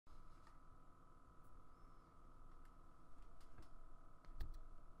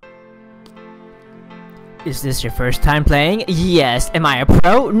Is this your first time playing? Yes. Am I a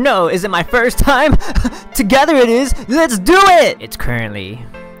pro? No. Is it my first time? Together it is. Let's do it! It's currently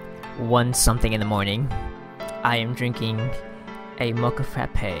 1 something in the morning. I am drinking a mocha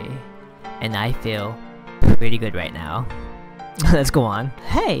frappe, and I feel pretty good right now. Let's go on.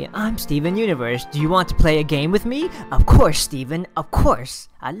 Hey, I'm Steven Universe. Do you want to play a game with me? Of course, Steven. Of course.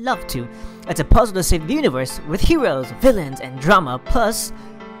 I'd love to. It's a puzzle to save the universe with heroes, villains, and drama. Plus,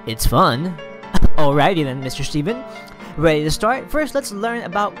 it's fun. Alrighty then, Mr. Steven. Ready to start? First, let's learn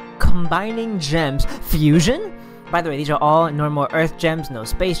about combining gems. Fusion? By the way, these are all normal Earth gems, no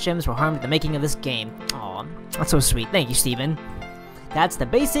space gems were harmed in the making of this game. Aw, that's so sweet. Thank you, Steven. That's the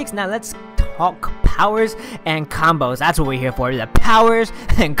basics. Now let's talk powers and combos. That's what we're here for. The powers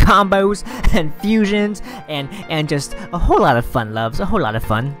and combos and fusions and just a whole lot of fun, loves. A whole lot of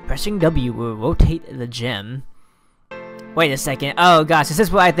fun. Pressing W will rotate the gem. Wait a second. Oh gosh, is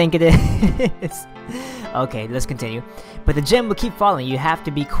this what I think it is? Okay, let's continue. But the gem will keep falling. You have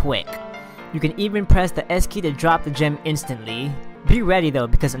to be quick. You can even press the S key to drop the gem instantly. Be ready though,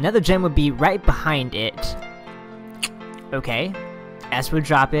 because another gem will be right behind it. Okay. S will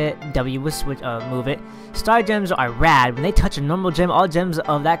drop it, W will switch, move it. Star gems are rad. When they touch a normal gem, all gems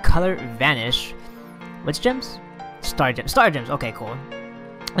of that color vanish. Which gems? Star gems. Star gems. Okay, cool.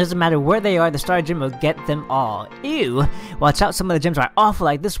 Doesn't matter where they are, the star gem will get them all. Ew! Watch out, some of the gems are awful,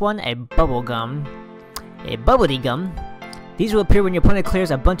 like this one, a bubble gum. A bubbly gum. These will appear when your opponent clears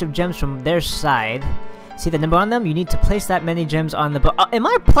a bunch of gems from their side. See the number on them? You need to place that many gems on the am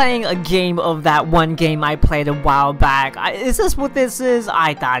I playing a game of that one game I played a while back? Is this what this is?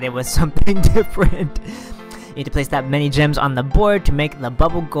 I thought it was something different. You need to place that many gems on the board to make the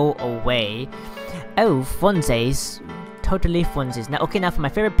bubble go away. Oh, funsies. Totally funsies. Now, okay, now for my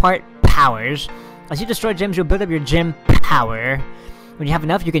favorite part, powers. As you destroy gems, you'll build up your gem power. When you have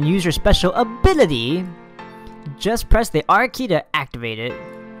enough, you can use your special ability. Just press the R key to activate it.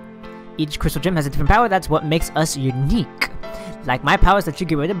 Each crystal gem has a different power. That's what makes us unique. Like my powers that you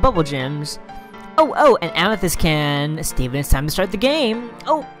get rid of bubble gems. Oh, and amethyst can. Steven, it's time to start the game.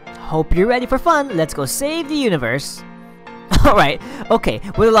 Oh, hope you're ready for fun. Let's go save the universe. Alright, okay,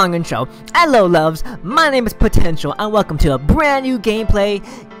 with a long intro. Hello, loves. My name is Potential, and welcome to a brand new gameplay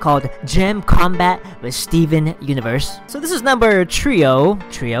called Gem Combat with Steven Universe. So this is number Tress.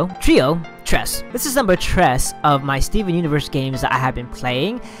 This is number Tress of my Steven Universe games that I have been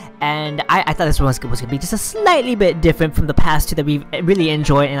playing, and I thought this one was gonna be just a slightly bit different from the past two that we've really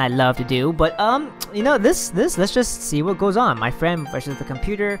enjoyed and I love to do. But you know, this let's just see what goes on. My friend versus the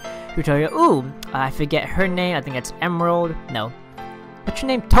computer tutorial. Ooh, I forget her name. I think it's Emerald. No. What's your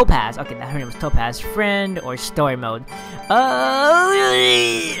name? Topaz. Okay, her name was Topaz. Friend or story mode?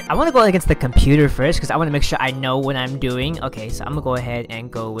 I want to go against the computer first because I want to make sure I know what I'm doing. Okay, so I'm gonna go ahead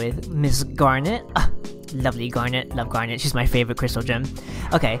and go with Miss Garnet. Lovely Garnet. Love Garnet. She's my favorite crystal gem.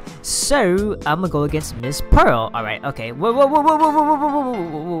 Okay, so I'm gonna go against Miss Pearl. All right. Okay. Whoa.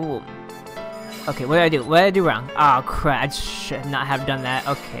 Okay, what did I do? What did I do wrong? Oh crap! I should not have done that.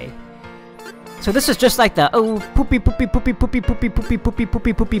 Okay. So this is just like the poopy. Give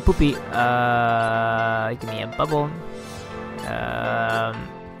me a bubble.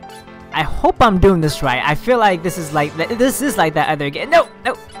 I hope I'm doing this right. I feel like this is like that other game. No.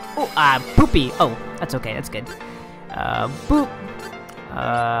 Oh, poopy. Oh, that's okay. That's good. Boop.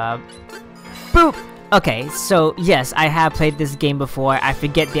 Boop. Okay, so yes, I have played this game before. I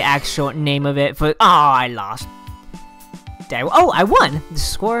forget the actual name of it. I lost. Oh, I won! The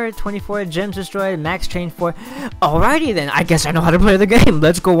score, 24 gems destroyed, max chain 4. Alrighty then, I guess I know how to play the game.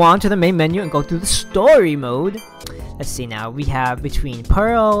 Let's go on to the main menu and go through the story mode. Let's see now, we have between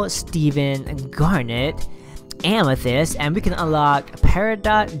Pearl, Steven, Garnet, Amethyst, and we can unlock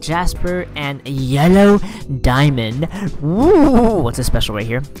Peridot, Jasper, and Yellow Diamond. Woo! What's this special right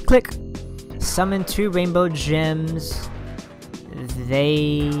here? Click. Summon 2 rainbow gems.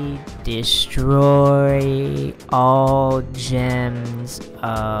 They destroy all gems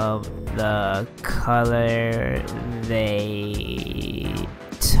of the color they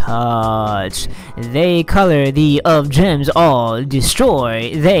touch. They color the of gems all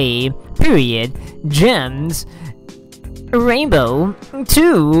destroy. They period gems rainbow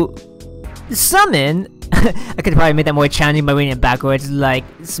to summon. I could probably make that more challenging by reading it backwards. Like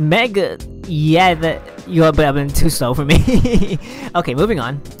it's mega. Yeah, but I've been too slow for me. Okay, moving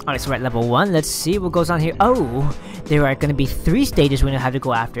on. Alright, so we're at level 1. Let's see what goes on here. Oh, there are gonna be 3 stages we're gonna have to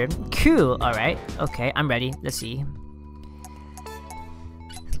go after. Cool. Alright. Okay, I'm ready. Let's see.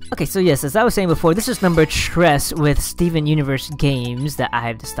 Okay, so yes, as I was saying before, this is number Tress with Steven Universe games that I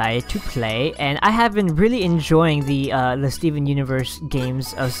have decided to play, and I have been really enjoying the Steven Universe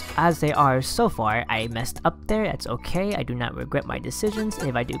games as they are so far. I messed up there, that's okay. I do not regret my decisions.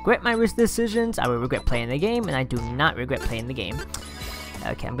 If I do regret my decisions, I will regret playing the game, and I do not regret playing the game.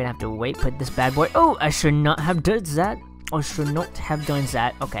 Okay, I'm gonna have to wait, put this bad boy. Oh, I should not have done that. Or should not have done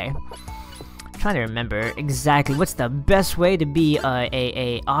that. Okay. Trying to remember exactly what's the best way to be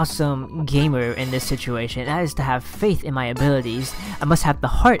a awesome gamer in this situation. That is to have faith in my abilities. I must have the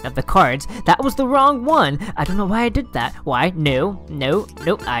heart of the cards. That was the wrong one. I don't know why I did that. Why? No.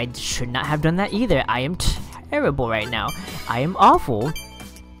 I should not have done that either. I am terrible right now. I am awful.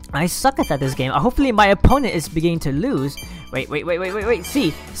 I suck at this game. Hopefully my opponent is beginning to lose. Wait.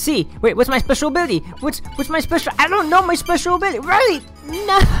 See. Wait, what's my special ability? What's my special? I don't know my special ability. Right?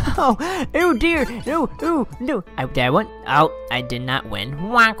 No. Oh dear. No. Did I win? Oh, I did not win.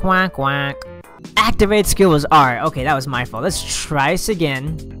 Quack. Activate skill was R. Okay, that was my fault. Let's try this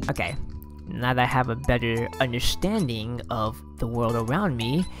again. Okay. Now that I have a better understanding of the world around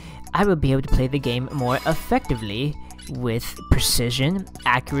me, I will be able to play the game more effectively with precision,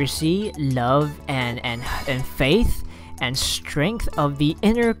 accuracy, love, and faith, and strength of the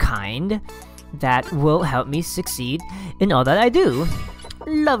inner kind that will help me succeed in all that I do.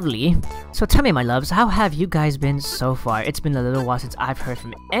 Lovely. So tell me, my loves, how have you guys been so far? It's been a little while since I've heard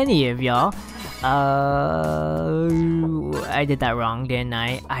from any of y'all. I did that wrong, didn't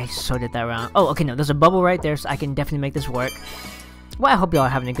I? I so did that wrong. Oh, okay, no, there's a bubble right there, so I can definitely make this work. Well, I hope y'all are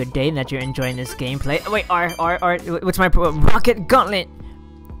having a good day and that you're enjoying this gameplay. Wait, R, what's my rocket gauntlet?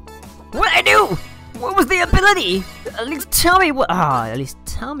 What'd I do? What was the ability? At least tell me what. At least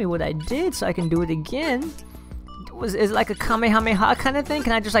tell me what I did so I can do it again. Is it like a Kamehameha kind of thing?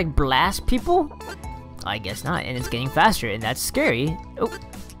 Can I just like blast people? I guess not, and it's getting faster, and that's scary. Oh,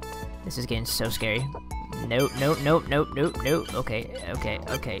 this is getting so scary. Nope. Okay.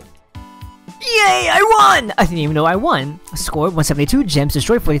 Yay, I won! I didn't even know I won. Score 172, gems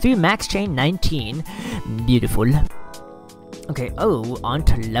destroyed 43, max chain 19. Beautiful. Okay, on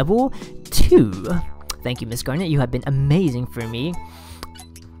to level 2. Thank you, Miss Garnet. You have been amazing for me.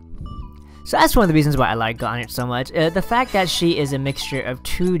 So that's one of the reasons why I like Garnet so much. The fact that she is a mixture of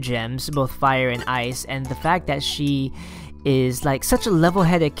 2 gems, both fire and ice, and the fact that she is like such a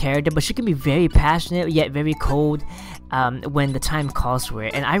level-headed character, but she can be very passionate yet very cold when the time calls for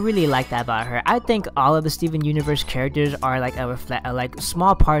it, and I really like that about her. I think all of the Steven Universe characters are like like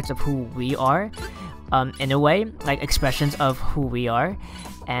small parts of who we are, in a way, like expressions of who we are,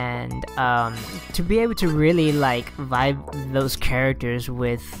 and to be able to really like vibe those characters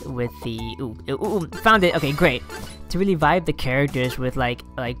with the found it. Okay, great. To really vibe the characters with like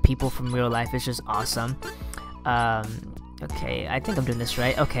people from real life is just awesome. Okay, I think I'm doing this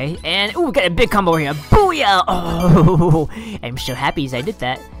right. Okay, and we got a big combo here. Booyah! Oh, I'm so happy as I did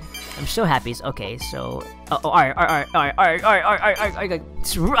that. I'm so happy. Okay, so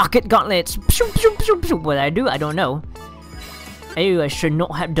rocket gauntlets. What did I do? I don't know. I should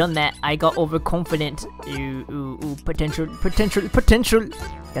not have done that. I got overconfident. Potential.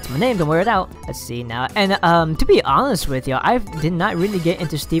 That's my name, don't wear it out. Let's see now. And to be honest with y'all, I did not really get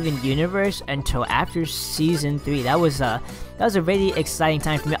into Steven Universe until after season 3. That was a really exciting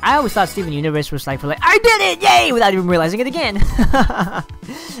time for me. I always thought Steven Universe was like I did it, yay, without even realizing it again.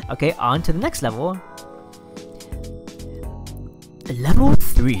 Okay, on to the next level. Level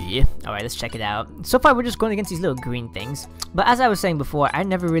 3. Alright, let's check it out. So far, we're just going against these little green things. But as I was saying before, I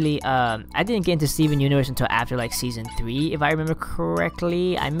never really, I didn't get into Steven Universe until after, like, Season 3, if I remember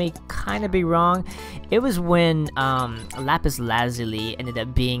correctly. I may kind of be wrong. It was when, Lapis Lazuli ended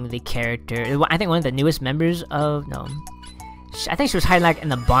up being the character, I think one of the newest members of, no, I think she was hiding, like, in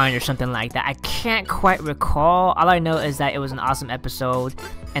the barn or something like that. I can't quite recall. All I know is that it was an awesome episode,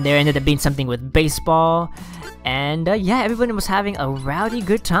 and there ended up being something with baseball. And yeah, everybody was having a rowdy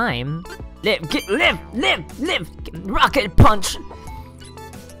good time. Live! Rocket punch!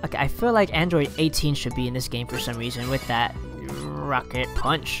 Okay, I feel like Android 18 should be in this game for some reason with that rocket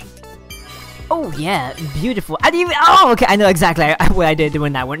punch. Oh yeah, beautiful. I didn't even. Oh, okay, I know exactly what I did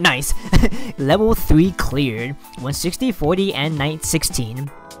when that went. Nice. Level 3 cleared. 160, 40, and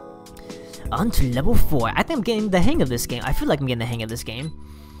 16. On to level 4. I think I'm getting the hang of this game. I feel like I'm getting the hang of this game.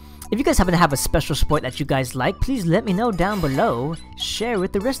 If you guys happen to have a special sport that you guys like, please let me know down below. Share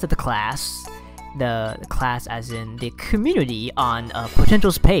with the rest of the class. The class as in the community on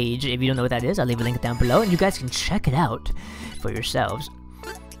Potential's page. If you don't know what that is, I'll leave a link down below and you guys can check it out for yourselves.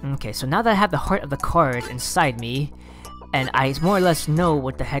 Okay, so now that I have the heart of the cards inside me, and I more or less know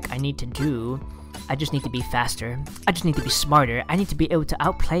what the heck I need to do, I just need to be faster. I just need to be smarter. I need to be able to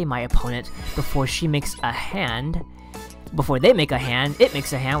outplay my opponent before she makes a hand. Before they make a hand, it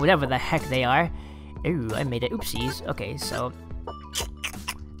makes a hand, whatever the heck they are. Ooh, I made it. Oopsies. Okay, so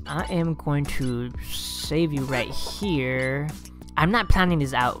I am going to save you right here. I'm not planning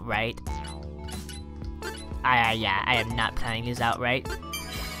this out right. Yeah, I am not planning this out right.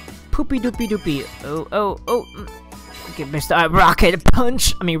 Poopy doopy doopy. Oh. Okay, Mr. Rocket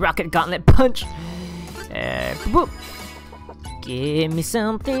Punch. I mean, Rocket Gauntlet Punch. Boop. Give me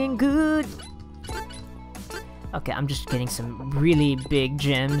something good. Okay, I'm just getting some really big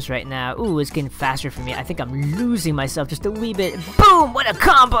gems right now. Ooh, it's getting faster for me. I think I'm losing myself just a wee bit. Boom! What a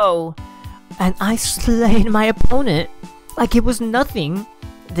combo! And I slayed my opponent like it was nothing.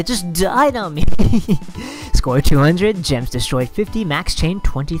 They just died on me. Score 200, gems destroyed 50, max chain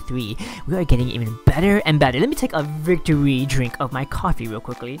 23. We are getting even better and better. Let me take a victory drink of my coffee real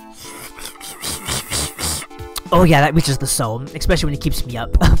quickly. Oh yeah, that reaches the soul, especially when it keeps me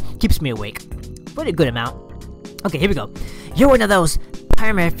up, keeps me awake. But a good amount. Okay, here we go. You're one of those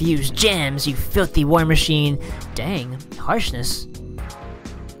perma-fused gems, you filthy war machine. Dang, harshness.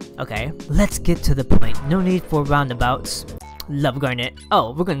 Okay, let's get to the point. No need for roundabouts. Love Garnet.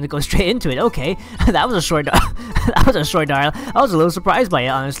 Oh, we're gonna go straight into it. Okay, that was a short. That was a short dial. I was a little surprised by it,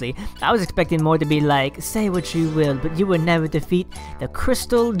 honestly. I was expecting more to be like, say what you will, but you will never defeat the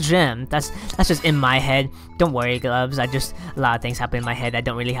crystal gem. That's just in my head. Don't worry, gloves. A lot of things happen in my head that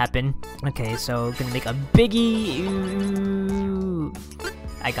don't really happen. Okay, so gonna make a biggie. Ooh.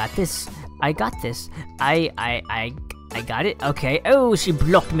 I got this. I got this. I got it. Okay. Oh, she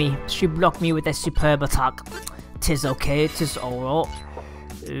blocked me. She blocked me with a superb attack. Tis okay, tis alright.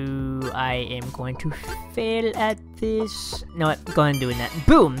 Ooh, I am going to fail at this. No, what? Go ahead and do that.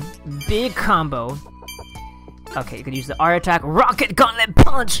 Boom! Big combo. Okay, you can use the R attack. Rocket Gauntlet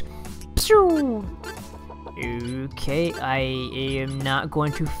Punch! Pew! Okay, I am not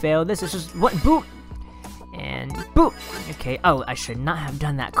going to fail this. It's just what? Boop! And boop! Okay, oh, I should not have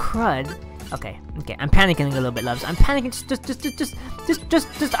done that crud. Okay, I'm panicking a little bit, loves. I'm panicking,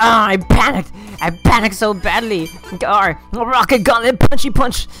 I panicked! I panicked so badly! Rocket Gauntlet Punchy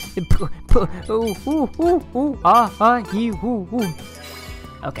Punch!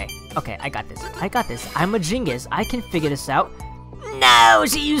 Okay, I got this. I'm a genius. I can figure this out. No!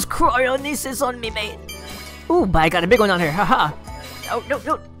 She used cryonesis on me, mate! Ooh, but I got a big one on her, haha!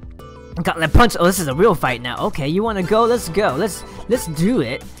 No! Gauntlet Punch! Oh, this is a real fight now. Okay, you wanna go? Let's go. Let's do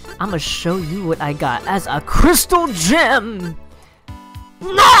it. I'm gonna show you what I got as a crystal gem!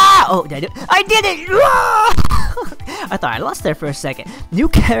 No! Oh, did I do it? I did it! I thought I lost there for a second. New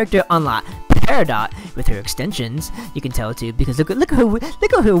character unlocked. Peridot with her extensions. You can tell too because look at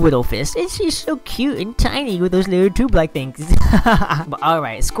her widow fist. And she's so cute and tiny with those little tube-like things. But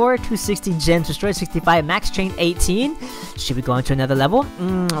alright, score 260 gems, destroy 65, max chain 18. Should we go into another level?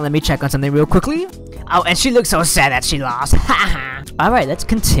 Let me check on something real quickly. Oh, and she looks so sad that she lost. Alright, let's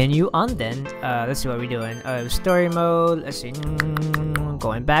continue on then. Let's see what we're doing. Story mode. Let's see.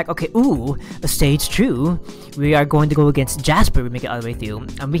 Going back. Okay, ooh, a stage 2. We are going to go against Jasper. We make it all the way through,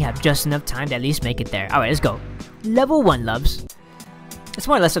 and we have just enough time to at least make it there. Alright, let's go. Level 1, loves. It's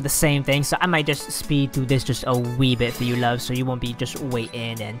more or less of the same thing, so I might just speed through this just a wee bit for you, loves, so you won't be just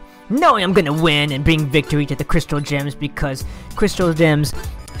waiting and knowing I'm gonna win and bring victory to the crystal gems, because crystal gems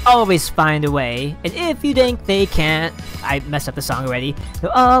always find a way, and if you think they can't, I messed up the song already,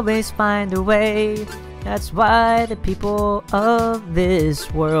 they'll always find a way. That's why the people of this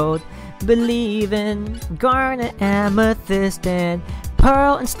world believe in Garnet, Amethyst, and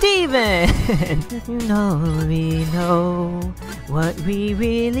Pearl, and Steven. You know we know what we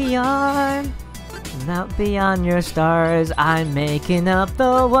really are. Out beyond your stars, I'm making up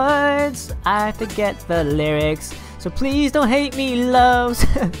the words. I forget the lyrics, so please don't hate me, loves.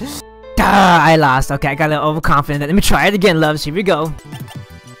 I lost. Okay, I got a little overconfident. Let me try it again, loves. Here we go.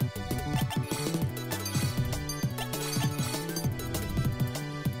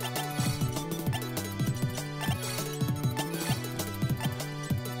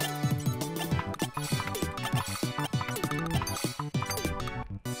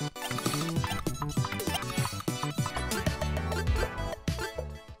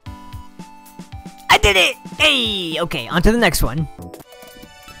 I did it! Hey! Okay, on to the next one.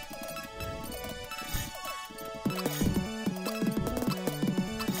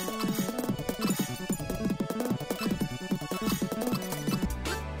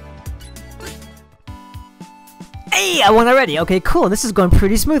 Hey! I won already! Okay, cool. This is going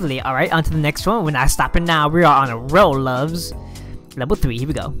pretty smoothly. Alright, on to the next one. We're not stopping now. We are on a roll, loves. Level 3, here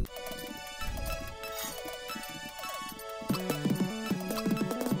we go.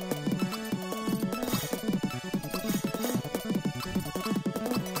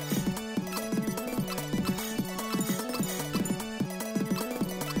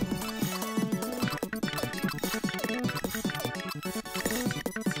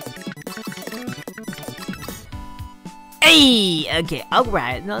 Hey! Okay,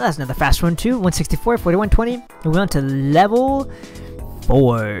 alright. No, that's another fast one too. 164, 4120. And we're on to level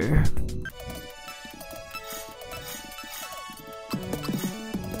 4.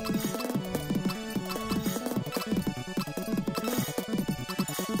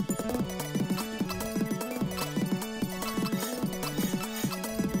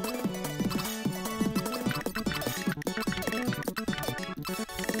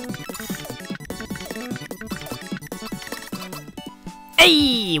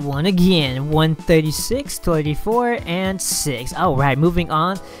 Hey! One again. 136, 34, and 6. Alright, moving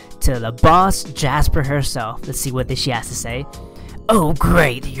on to the boss, Jasper herself. Let's see what she has to say. Oh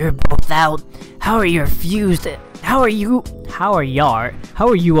great, you're both out. How are you fused? How are you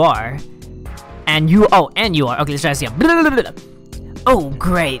are? And you are. Okay, let's try this again. Oh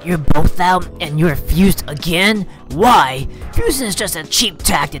great, you're both out and you're fused again? Why? Fusing is just a cheap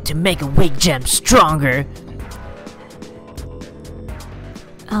tactic to make a weak gem stronger.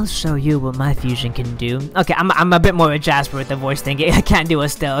 I'll show you what my fusion can do. Okay, I'm a bit more of a Jasper with the voice thing. I can't do a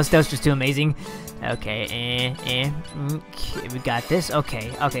Stealth. Stealth's just too amazing. Okay, okay, we got this. Okay,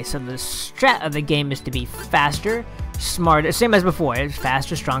 so the strat of the game is to be faster, smarter, same as before. It's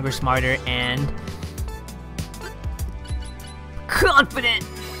faster, stronger, smarter, and confident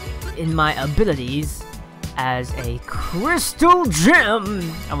in my abilities as a crystal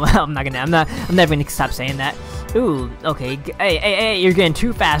gem. I'm never gonna stop saying that. Ooh, okay. Hey, you're getting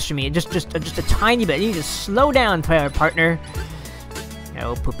too fast for me. Just a tiny bit. You need to slow down, partner.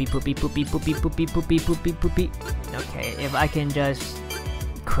 Oh, poopy. Okay, if I can just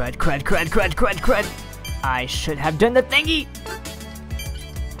crud. I should have done the thingy.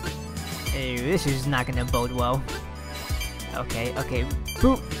 Hey, this is not gonna bode well. Okay.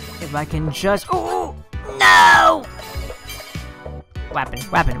 Boop. If I can just. Oh no!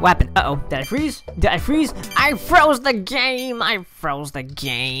 Weapon. Uh-oh. Did I freeze? I froze the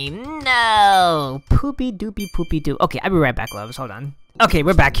game. No! Poopy doopy doo. Okay, I'll be right back, loves. Hold on. Okay,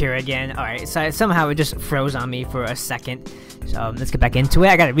 we're back here again. Alright, so somehow it just froze on me for a second. So let's get back into it.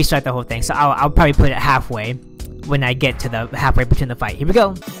 I gotta restart the whole thing. So I'll probably put it halfway when I get to the halfway between the fight. Here we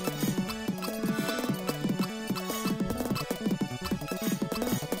go.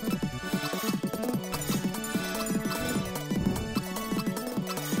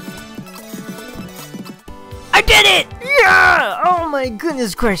 I did it! Yeah! Oh my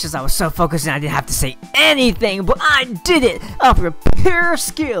goodness gracious, I was so focused and I didn't have to say anything, but I did it! Off of pure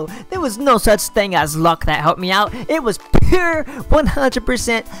skill. There was no such thing as luck that helped me out. It was pure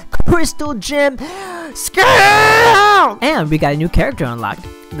 100% crystal gem skill! And we got a new character unlocked.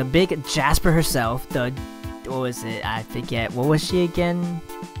 The big Jasper herself. What was it? I forget. What was she again?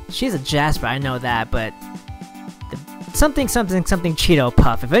 She's a Jasper, I know that, but something Cheeto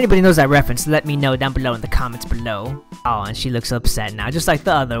Puff. If anybody knows that reference, let me know down below in the comments below. Oh, and she looks upset now, just like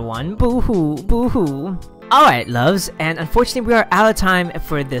the other one. Boo-hoo. Alright, loves, and unfortunately we are out of time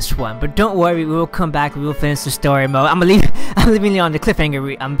for this one, but don't worry, we will come back, we will finish the story mode. I'm leaving you on the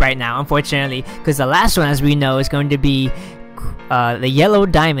cliffhanger right now, unfortunately, because the last one, as we know, is going to be the yellow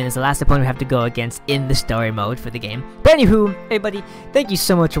diamond is the last opponent we have to go against in the story mode for the game. But anywho, everybody, thank you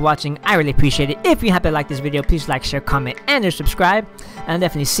so much for watching. I really appreciate it. If you happen to like this video, please like, share, comment, and or subscribe. And I'll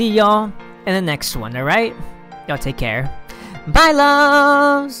definitely see y'all in the next one, alright? Y'all take care. Bye,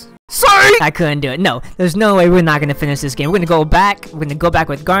 loves! Sorry! I couldn't do it. No, there's no way we're not gonna finish this game. We're gonna go back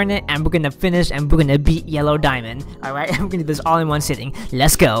with Garnet, and we're gonna finish, and we're gonna beat Yellow Diamond. Alright? We're gonna do this all in one sitting.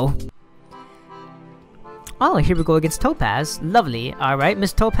 Let's go! Oh, here we go against Topaz. Lovely. Alright,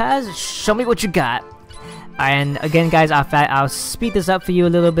 Miss Topaz, show me what you got. And again, guys, I'll speed this up for you a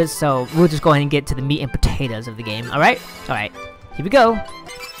little bit, so we'll just go ahead and get to the meat and potatoes of the game. Alright? Alright. Here we go.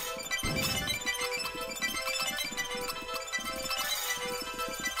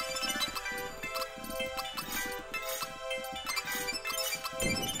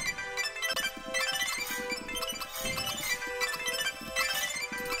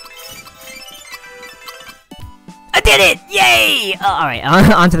 I did it! Yay! Alright,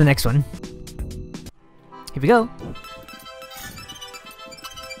 on to the next one. Here we go.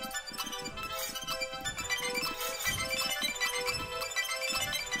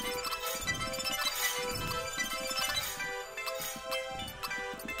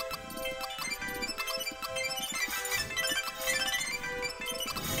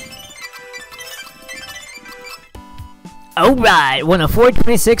 Alright, 104,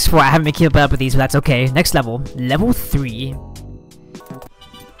 26, 4. I haven't been keeping up with these, but that's okay. Next level, level 3.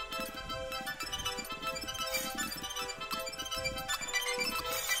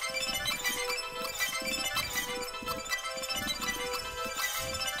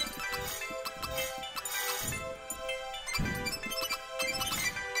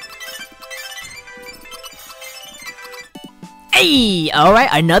 Hey! Alright,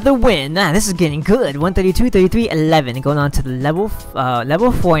 another win. Ah, this is getting good. 132, 33, 11. Going on to the level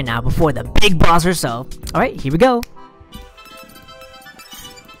 4 now before the big boss herself. Alright, here we go.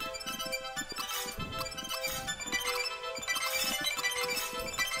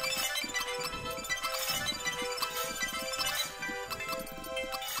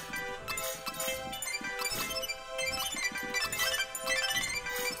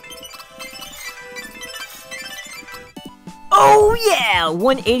 Oh yeah!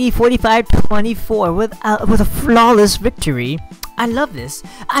 180, 45, 24 with a flawless victory. I love this.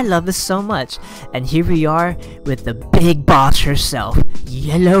 I love this so much. And here we are with the big boss herself,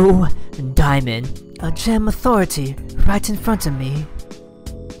 Yellow Diamond, a gem authority right in front of me.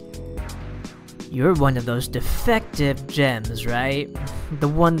 You're one of those defective gems, right? The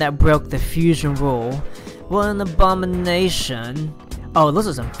one that broke the fusion rule. What an abomination. Oh, those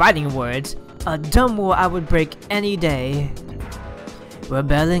are some fighting words. A dumb rule I would break any day.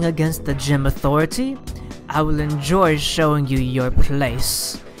 Rebelling against the gym authority? I will enjoy showing you your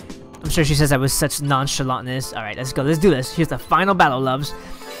place. I'm sure she says that with such nonchalantness. Alright, let's go. Let's do this. Here's the final battle, loves.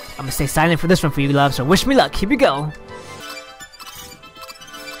 I'm gonna stay silent for this one for you, love, so wish me luck. Here we go.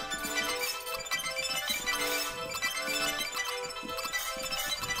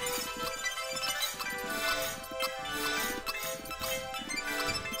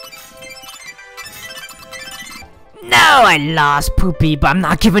 No, I lost, Poopy, but I'm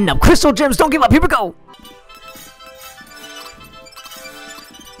not giving up. Crystal gems, don't give up. Here we go.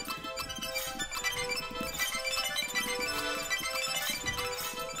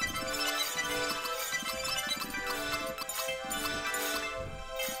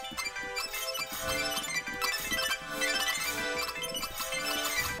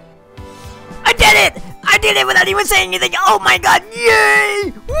 I did it! I did it without even saying anything. Oh my god,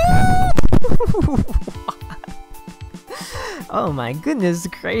 yay! Woo! Oh my goodness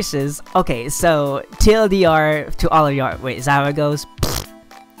gracious. Okay, so TLDR to all of y'all. Wait, is that how it goes?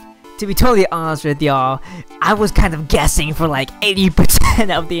 To be totally honest with y'all, I was kind of guessing for like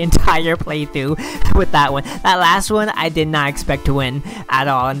 80% of the entire playthrough with that one. That last one, I did not expect to win at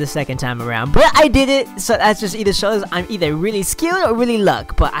all in the second time around. But I did it, so that just either shows I'm either really skilled or really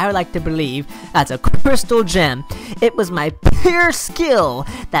luck. But I would like to believe that's a crystal gem. It was my pure skill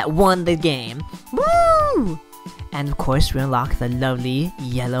that won the game. Woo! And of course, we unlock the lovely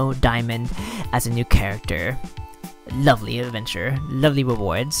Yellow Diamond as a new character. Lovely adventure, lovely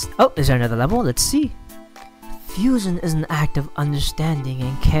rewards. Oh, is there another level? Let's see. Fusion is an act of understanding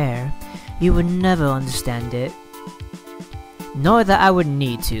and care. You would never understand it. Nor that I would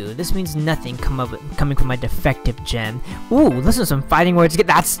need to. This means nothing coming from my defective gem. Ooh, listen to some fighting words.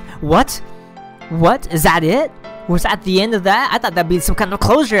 That's... What? What? Is that it? Was that the end of that? I thought that'd be some kind of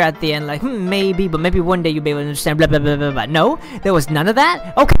closure at the end, like, maybe, but maybe one day you'll be able to understand, blah, blah, blah, blah, blah. No? There was none of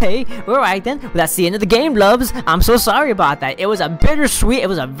that? Okay, alright then. Well, that's the end of the game, loves. I'm so sorry about that. It was a bittersweet, it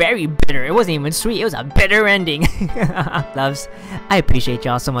was a very bitter, it wasn't even sweet, it was a bitter ending. Loves, I appreciate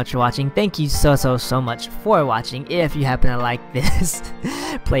y'all so much for watching. Thank you so much for watching. If you happen to like this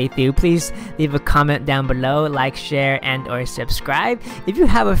playthrough, please leave a comment down below, like, share, and or subscribe. If you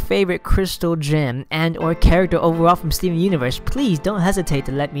have a favorite crystal gem and or character overall from Steven Universe, please don't hesitate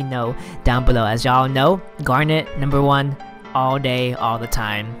to let me know down below. As y'all know, Garnet #1 all day, all the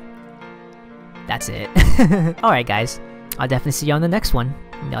time. That's it. Alright guys, I'll definitely see you on the next one.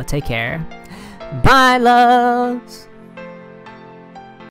 Y'all take care. Bye loves!